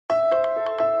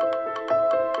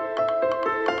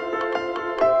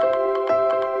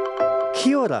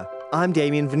Kia ora, I'm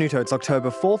Damien Venuto. It's October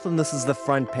 4th and this is The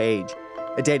Front Page,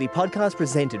 a daily podcast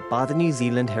presented by the New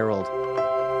Zealand Herald.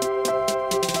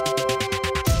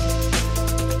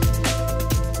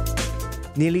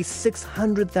 Nearly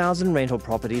 600,000 rental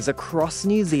properties across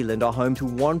New Zealand are home to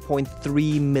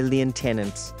 1.3 million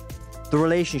tenants. The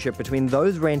relationship between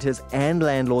those renters and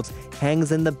landlords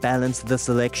hangs in the balance this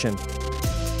election.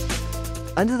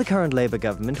 Under the current Labour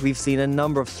government, we've seen a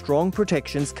number of strong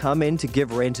protections come in to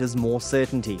give renters more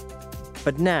certainty.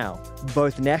 But now,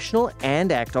 both National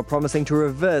and ACT are promising to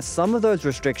reverse some of those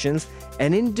restrictions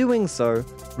and in doing so,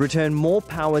 return more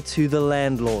power to the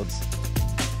landlords.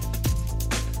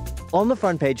 On the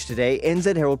front page today,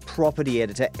 NZ Herald property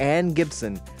editor Anne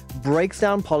Gibson breaks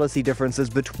down policy differences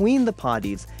between the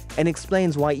parties and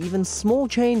explains why even small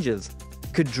changes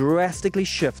could drastically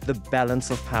shift the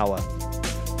balance of power.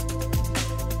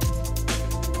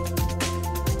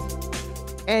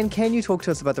 And can you talk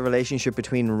to us about the relationship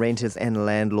between renters and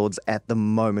landlords at the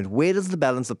moment? Where does the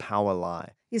balance of power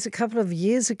lie? Yes, a couple of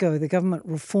years ago, the government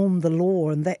reformed the law,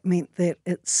 and that meant that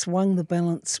it swung the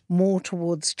balance more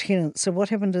towards tenants. So what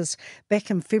happened is, back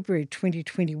in February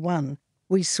 2021,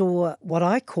 we saw what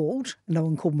I called, no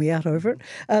one called me out over it,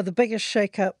 the biggest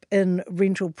shake-up in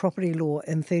rental property law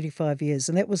in 35 years.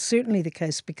 And that was certainly the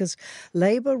case because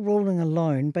Labour ruling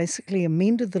alone basically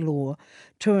amended the law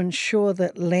to ensure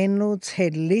that landlords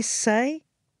had less say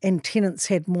and tenants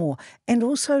had more. And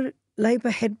also Labour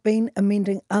had been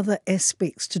amending other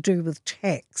aspects to do with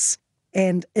tax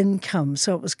and income.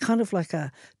 So it was kind of like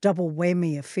a double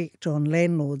whammy effect on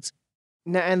landlords.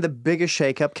 Now, and the biggest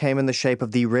shake-up came in the shape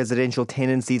of the Residential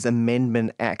Tenancies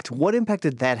Amendment Act. What impact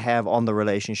did that have on the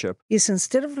relationship? Yes,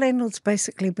 instead of landlords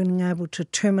basically being able to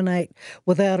terminate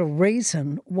without a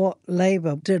reason, what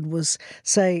Labour did was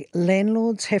say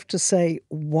landlords have to say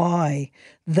why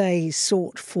they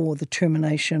sought for the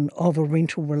termination of a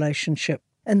rental relationship.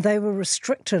 And they were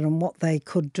restricted in what they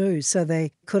could do. So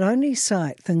they could only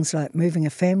cite things like moving a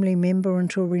family member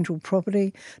into a rental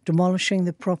property, demolishing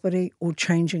the property, or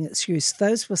changing its use.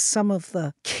 Those were some of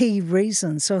the key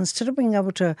reasons. So instead of being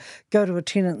able to go to a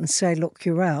tenant and say, look,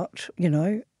 you're out,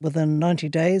 within 90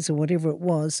 days or whatever it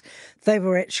was, they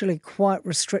were actually quite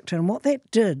restricted. And what that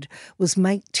did was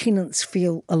make tenants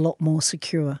feel a lot more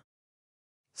secure.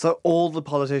 So all the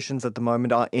politicians at the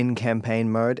moment are in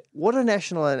campaign mode. What are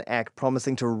National and ACT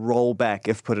promising to roll back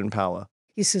if put in power?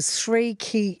 Yes, there's three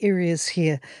key areas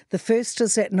here. The first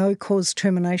is that no-cause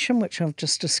termination, which I've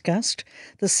just discussed.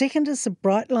 The second is the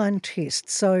bright line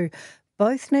test. So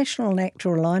both National and ACT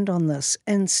are aligned on this.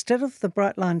 Instead of the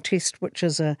bright line test, which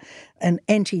is an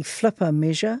anti-flipper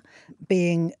measure,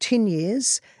 being 10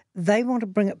 years, they want to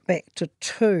bring it back to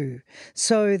 2.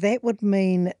 So that would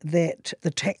mean that the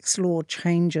tax law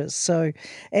changes. So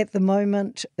at the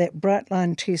moment, that bright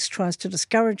line test tries to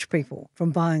discourage people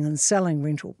from buying and selling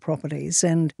rental properties.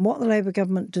 And what the Labour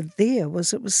government did there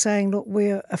was it was saying, look,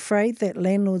 we're afraid that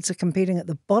landlords are competing at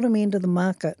the bottom end of the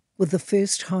market with the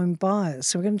first home buyers.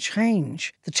 So we're going to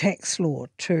change the tax law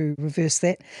to reverse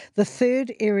that. The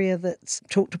third area that's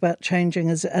talked about changing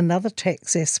is another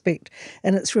tax aspect,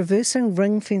 and it's reversing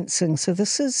ring fencing. So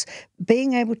this is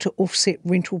being able to offset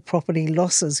rental property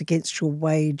losses against your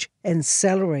wage and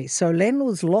salary. So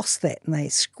landlords lost that and they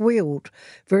squealed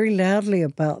very loudly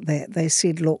about that. They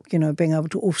said, look, being able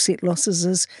to offset losses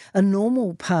is a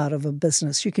normal part of a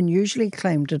business. You can usually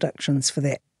claim deductions for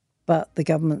that. But the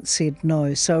government said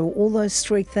no. So all those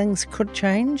three things could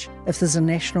change if there's a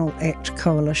National ACT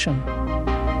coalition.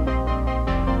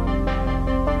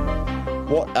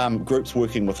 What groups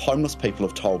working with homeless people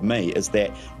have told me is that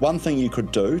one thing you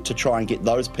could do to try and get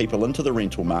those people into the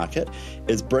rental market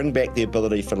is bring back the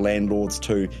ability for landlords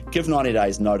to give 90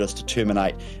 days notice to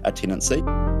terminate a tenancy.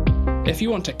 If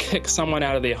you want to kick someone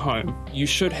out of their home, you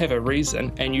should have a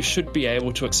reason and you should be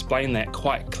able to explain that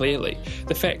quite clearly.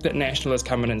 The fact that National has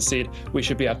come in and said we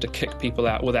should be able to kick people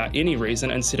out without any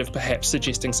reason instead of perhaps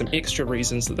suggesting some extra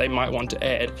reasons that they might want to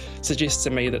add suggests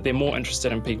to me that they're more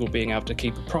interested in people being able to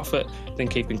keep a profit than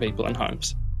keeping people in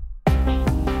homes.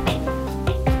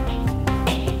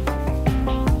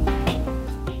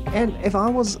 And if I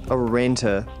was a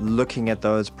renter looking at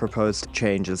those proposed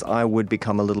changes, I would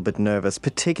become a little bit nervous,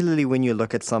 particularly when you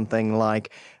look at something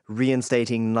like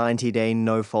reinstating 90-day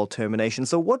no-fault termination.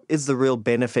 So what is the real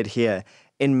benefit here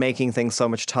in making things so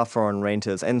much tougher on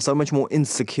renters and so much more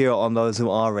insecure on those who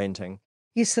are renting?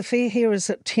 Yes, the fear here is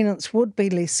that tenants would be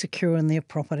less secure in their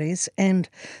properties, and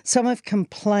some have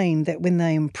complained that when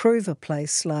they improve a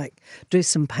place, like do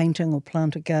some painting or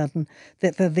plant a garden,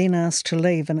 that they're then asked to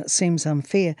leave, and it seems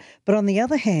unfair. But on the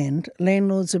other hand,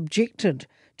 landlords objected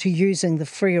to using the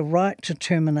freer right to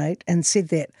terminate, and said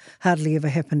that hardly ever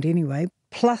happened anyway.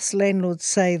 Plus, landlords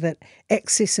say that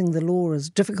accessing the law is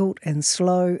difficult and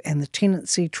slow, and the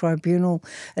tenancy tribunal,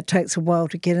 it takes a while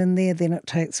to get in there, then it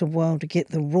takes a while to get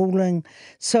the ruling.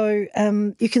 So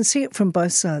you can see it from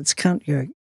both sides, can't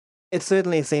you? It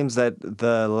certainly seems that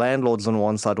the landlords on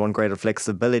one side want greater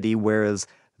flexibility, whereas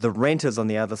the renters on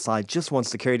the other side just want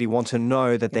security, want to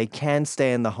know that they can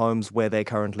stay in the homes where they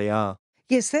currently are.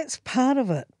 Yes, that's part of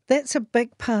it. That's a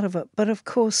big part of it. But of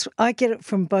course, I get it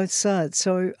from both sides.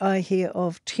 So I hear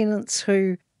of tenants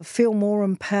who feel more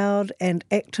empowered and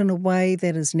act in a way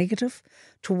that is negative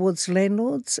towards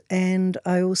landlords. And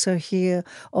I also hear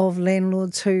of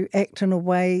landlords who act in a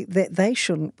way that they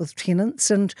shouldn't with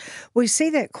tenants. And we see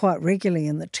that quite regularly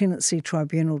in the tenancy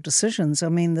tribunal decisions. I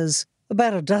mean, there's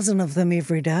about a dozen of them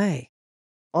every day.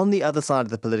 On the other side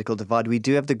of the political divide, we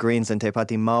do have the Greens and Te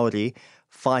Pāti Māori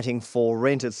fighting for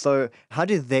renters. So how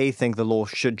do they think the law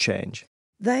should change?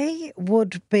 They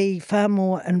would be far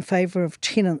more in favour of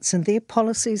tenants, and their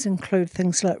policies include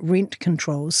things like rent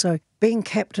controls, so being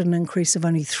capped at an increase of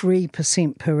only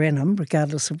 3% per annum,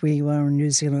 regardless of where you are in New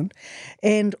Zealand,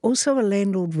 and also a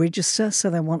landlord register,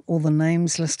 so they want all the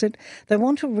names listed. They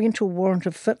want a rental warrant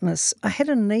of fitness. I had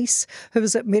a niece who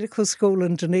was at medical school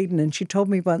in Dunedin, and she told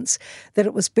me once that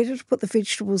it was better to put the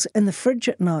vegetables in the fridge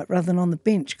at night rather than on the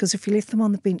bench, because if you left them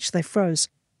on the bench, they froze.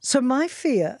 So my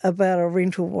fear about a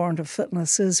rental warrant of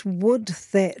fitness is, would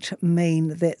that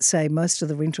mean that, say, most of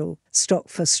the rental stock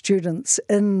for students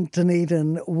in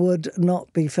Dunedin would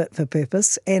not be fit for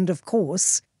purpose? And of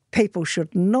course, people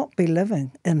should not be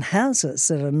living in houses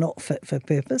that are not fit for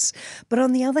purpose. But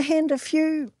on the other hand, if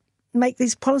you make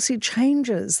these policy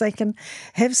changes, they can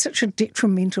have such a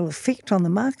detrimental effect on the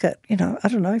market. You know, I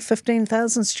don't know,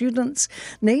 15,000 students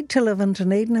need to live in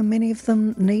Dunedin, and many of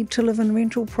them need to live in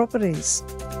rental properties.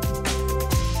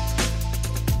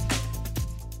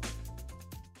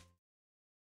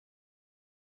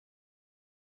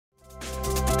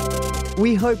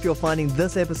 We hope you're finding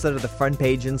this episode of The Front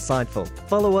Page insightful.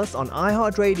 Follow us on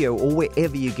iHeartRadio or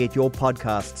wherever you get your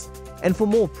podcasts. And for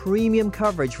more premium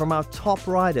coverage from our top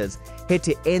writers, head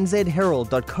to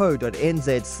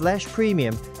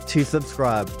nzherald.co.nz/premium to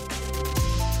subscribe.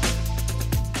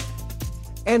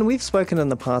 And we've spoken in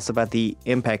the past about the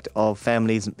impact of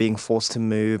families being forced to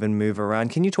move and move around.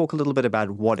 Can you talk a little bit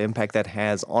about what impact that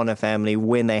has on a family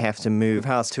when they have to move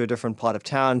house to a different part of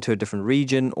town, to a different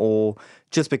region, or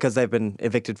just because they've been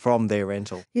evicted from their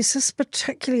rental? Yes, this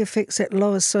particularly affects that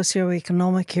lower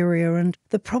socioeconomic area. And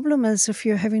the problem is, if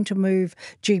you're having to move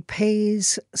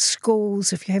GPs,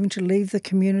 schools, if you're having to leave the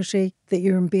community that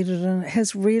you're embedded in, it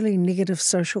has really negative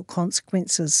social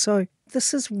consequences. So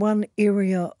this is one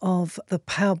area of the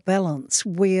power balance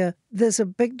where there's a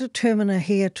big determiner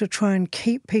here to try and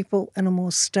keep people in a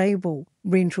more stable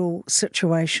rental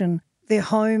situation. Their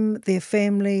home, their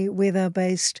family, where they're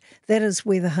based, that is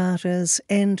where the heart is.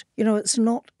 And, you know, it's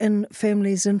not in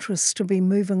families' interests to be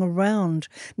moving around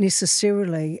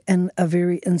necessarily in a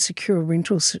very insecure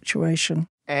rental situation.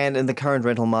 And in the current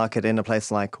rental market in a place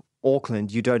like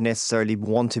Auckland, you don't necessarily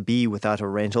want to be without a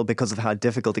rental because of how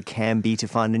difficult it can be to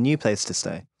find a new place to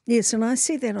stay. Yes, and I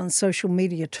see that on social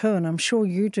media too, and I'm sure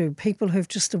you do. People who've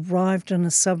just arrived in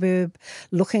a suburb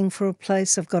looking for a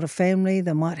place, they've got a family,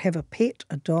 they might have a pet,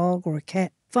 a dog or a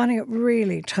cat, finding it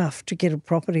really tough to get a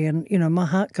property, and, you know, my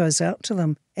heart goes out to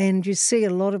them. And you see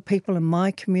a lot of people in my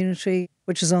community,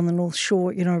 which is on the North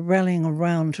Shore, you know, rallying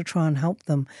around to try and help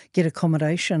them get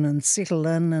accommodation and settle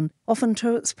in. And often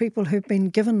too, it's people who've been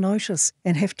given notice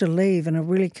and have to leave and are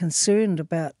really concerned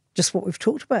about just what we've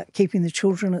talked about, keeping the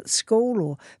children at school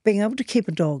or being able to keep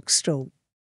a dog still.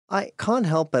 I can't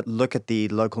help but look at the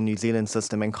local New Zealand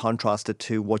system and contrast it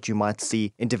to what you might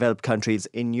see in developed countries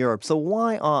in Europe. So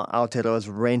why are Aotearoa's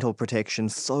rental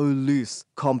protections so loose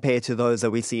compared to those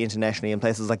that we see internationally in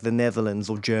places like the Netherlands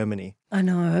or Germany? I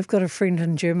know. I've got a friend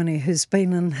in Germany who's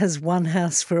been in his one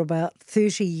house for about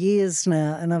 30 years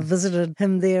now, and I've visited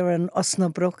him there in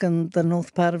Osnabrück in the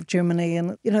north part of Germany.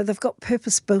 And, you know, they've got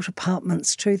purpose-built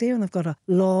apartments too there, and they've got a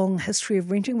long history of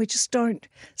renting. We just don't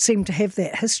seem to have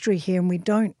that history here, and we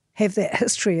don't have that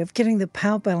history of getting the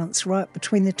power balance right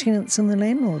between the tenants and the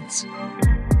landlords.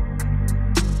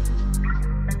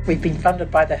 We've been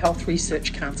funded by the Health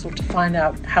Research Council to find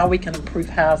out how we can improve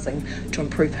housing to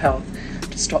improve health,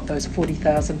 to stop those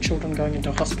 40,000 children going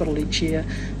into hospital each year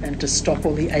and to stop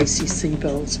all the ACC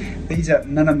bills. These are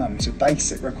minimums or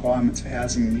basic requirements for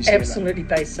housing in New Zealand. Absolutely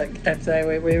basic.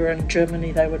 If we were in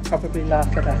Germany, they would probably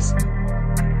laugh at us.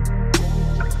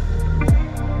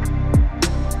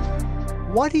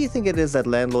 Why do you think it is that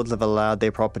landlords have allowed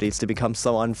their properties to become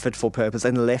so unfit for purpose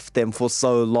and left them for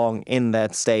so long in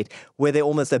that state, where they're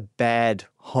almost a bad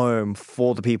home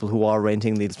for the people who are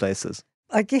renting these places?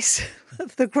 I guess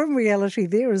the grim reality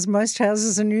there is most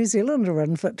houses in New Zealand are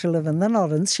unfit to live in. They're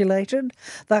not insulated,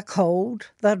 they're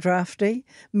cold, they're drafty,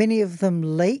 many of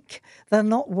them leak, they're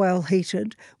not well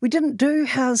heated. We didn't do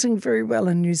housing very well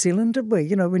in New Zealand, did we?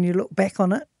 You know, when you look back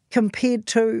on it, compared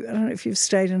to, I don't know if you've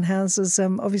stayed in houses,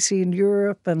 obviously in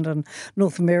Europe and in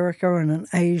North America and in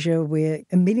Asia, where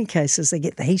in many cases they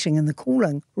get the heating and the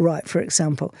cooling right, for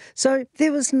example. So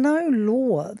there was no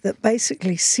law that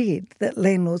basically said that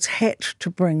landlords had to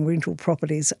bring rental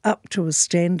properties up to a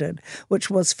standard which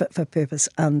was fit for purpose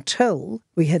until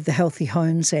we had the Healthy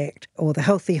Homes Act or the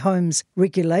Healthy Homes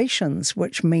Regulations,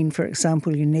 which mean, for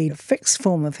example, you need a fixed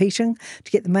form of heating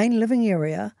to get the main living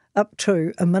area up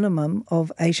to a minimum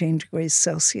of 18 degrees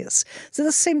Celsius. So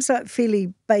this seems like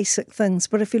fairly basic things,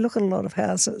 but if you look at a lot of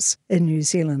houses in New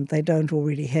Zealand, they don't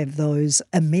already have those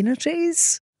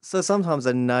amenities. So sometimes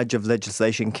a nudge of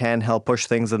legislation can help push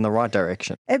things in the right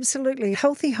direction. Absolutely.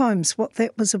 Healthy Homes, what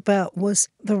that was about was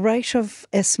the rate of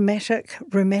asthmatic,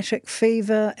 rheumatic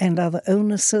fever and other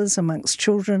illnesses amongst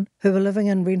children who were living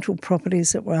in rental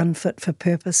properties that were unfit for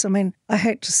purpose. I mean, I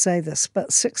hate to say this,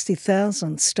 but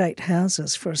 60,000 state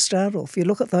houses for a start off. You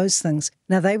look at those things.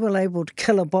 Now, they were labelled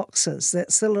killer boxes.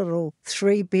 That's the little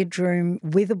 3-bedroom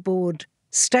weatherboard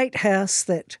state house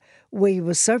that we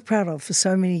were so proud of for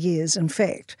so many years. In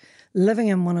fact, living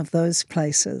in one of those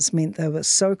places meant they were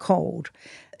so cold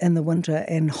in the winter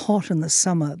and hot in the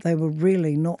summer. They were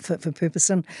really not fit for purpose.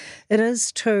 And it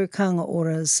is to Kāinga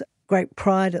Ora's great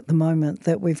pride at the moment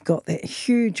that we've got that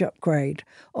huge upgrade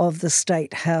of the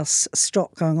state house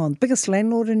stock going on. Biggest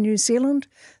landlord in New Zealand,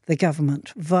 the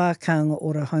government, via Kāinga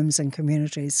Ora Homes and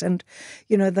Communities. And,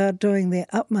 you know, they're doing their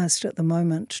utmost at the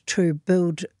moment to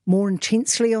build more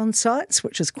intensely on sites,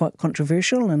 which is quite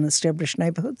controversial in established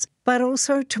neighbourhoods, but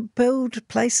also to build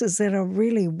places that are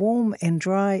really warm and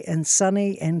dry and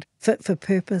sunny and fit for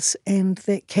purpose and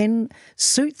that can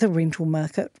suit the rental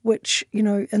market, which, you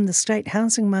know, in the state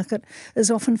housing market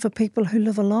is often for people who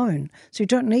live alone. So you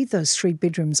don't need those 3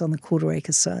 bedrooms on the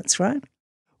quarter-acre sites, right?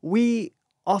 We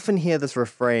often hear this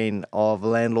refrain of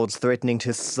landlords threatening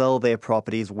to sell their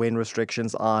properties when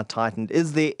restrictions are tightened.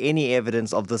 Is there any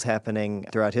evidence of this happening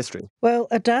throughout history? Well,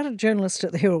 a data journalist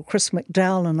at the Herald, Chris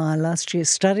McDowell, and I last year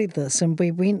studied this, and we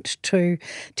went to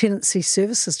Tenancy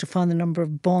Services to find the number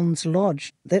of bonds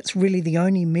lodged. That's really the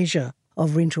only measure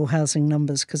of rental housing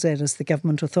numbers because that is the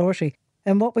government authority.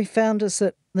 And what we found is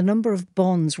that the number of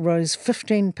bonds rose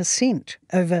 15%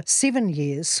 over 7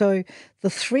 years. So the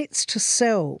threats to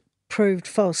sell proved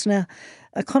false. Now,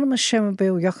 economist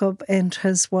Shamabeel Jacob and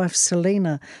his wife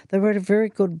Selena, they wrote a very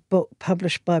good book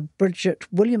published by Bridget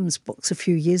Williams Books a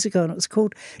few years ago, and it was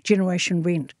called Generation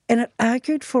Rent. And it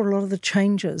argued for a lot of the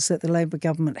changes that the Labour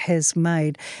government has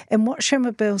made. And what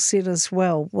Shamabeel said as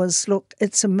well was, look,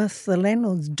 it's a myth. The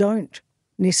landlords don't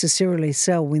necessarily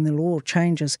sell when the law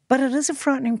changes. But it is a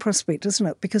frightening prospect, isn't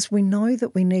it? Because we know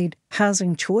that we need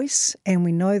housing choice and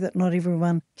we know that not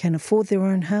everyone can afford their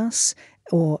own house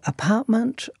or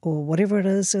apartment or whatever it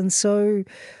is. And so,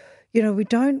 you know, we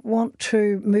don't want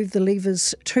to move the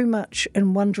levers too much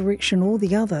in one direction or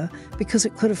the other because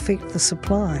it could affect the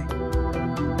supply.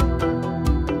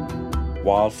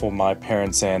 While for my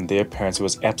parents and their parents it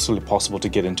was absolutely possible to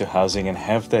get into housing and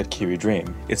have that Kiwi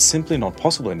dream, it's simply not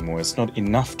possible anymore. It's not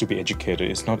enough to be educated.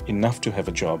 It's not enough to have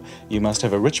a job. You must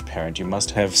have a rich parent. You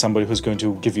must have somebody who's going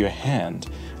to give you a hand.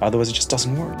 Otherwise, it just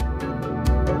doesn't work.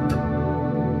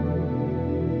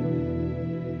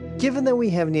 Given that we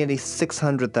have nearly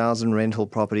 600,000 rental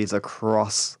properties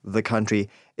across the country,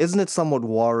 isn't it somewhat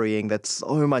worrying that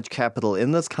so much capital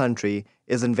in this country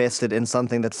is invested in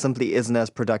something that simply isn't as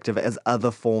productive as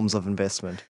other forms of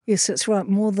investment? Yes, that's right.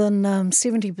 More than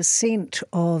 70%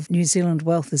 of New Zealand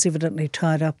wealth is evidently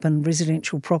tied up in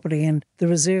residential property, and the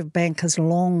Reserve Bank has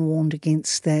long warned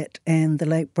against that. And the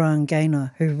late Brian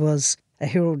Gaynor, who was a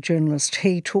Herald journalist,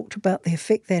 he talked about the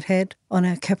effect that had on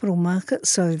our capital market.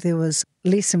 So there was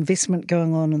less investment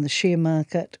going on in the share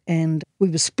market and we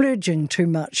were splurging too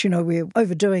much. You know, we're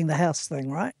overdoing the house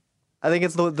thing, right? I think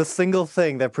it's the single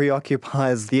thing that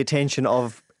preoccupies the attention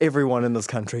of everyone in this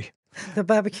country. The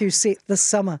barbecue set this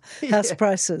summer, house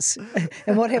prices.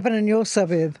 And what happened in your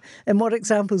suburb? And what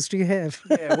examples do you have?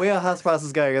 Yeah, where are house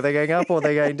prices going? Are they going up or are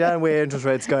they going down? Where are interest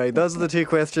rates going? Those are the two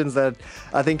questions that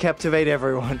I think captivate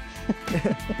everyone.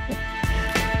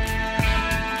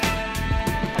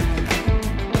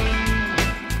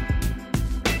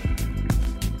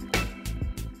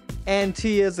 And 2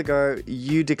 years ago,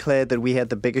 you declared that we had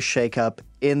the biggest shake-up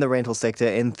in the rental sector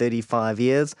in 35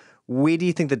 years. Where do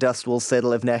you think the dust will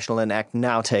settle if National and ACT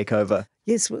now take over?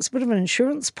 Yes, well, it's a bit of an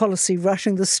insurance policy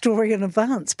rushing the story in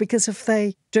advance, because if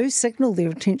they do signal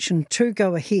their intention to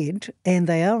go ahead and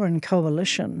they are in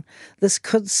coalition, this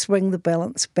could swing the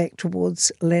balance back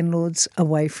towards landlords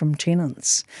away from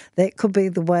tenants. That could be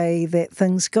the way that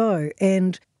things go,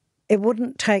 and it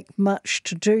wouldn't take much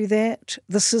to do that.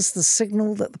 This is the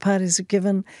signal that the parties have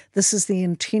given. This is the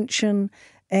intention,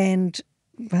 and,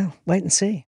 well, wait and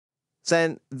see.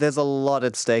 Zan, there's a lot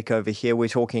at stake over here. We're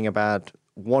talking about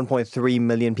 1.3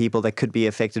 million people that could be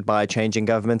affected by a change in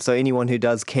government. So anyone who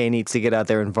does care needs to get out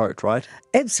there and vote, right?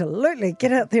 Absolutely.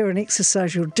 Get out there and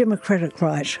exercise your democratic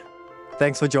right.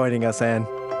 Thanks for joining us, Anne.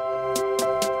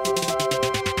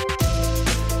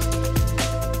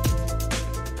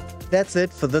 That's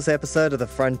it for this episode of The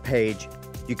Front Page.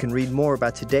 You can read more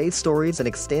about today's stories and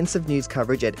extensive news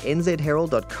coverage at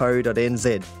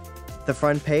nzherald.co.nz. The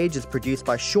Front Page is produced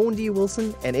by Sean D.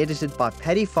 Wilson and edited by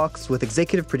Paddy Fox with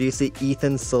executive producer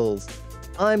Ethan Sills.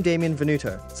 I'm Damien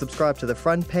Venuto. Subscribe to The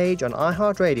Front Page on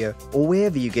iHeartRadio or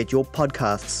wherever you get your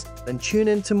podcasts. Then tune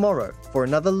in tomorrow for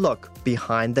another look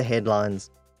behind the headlines.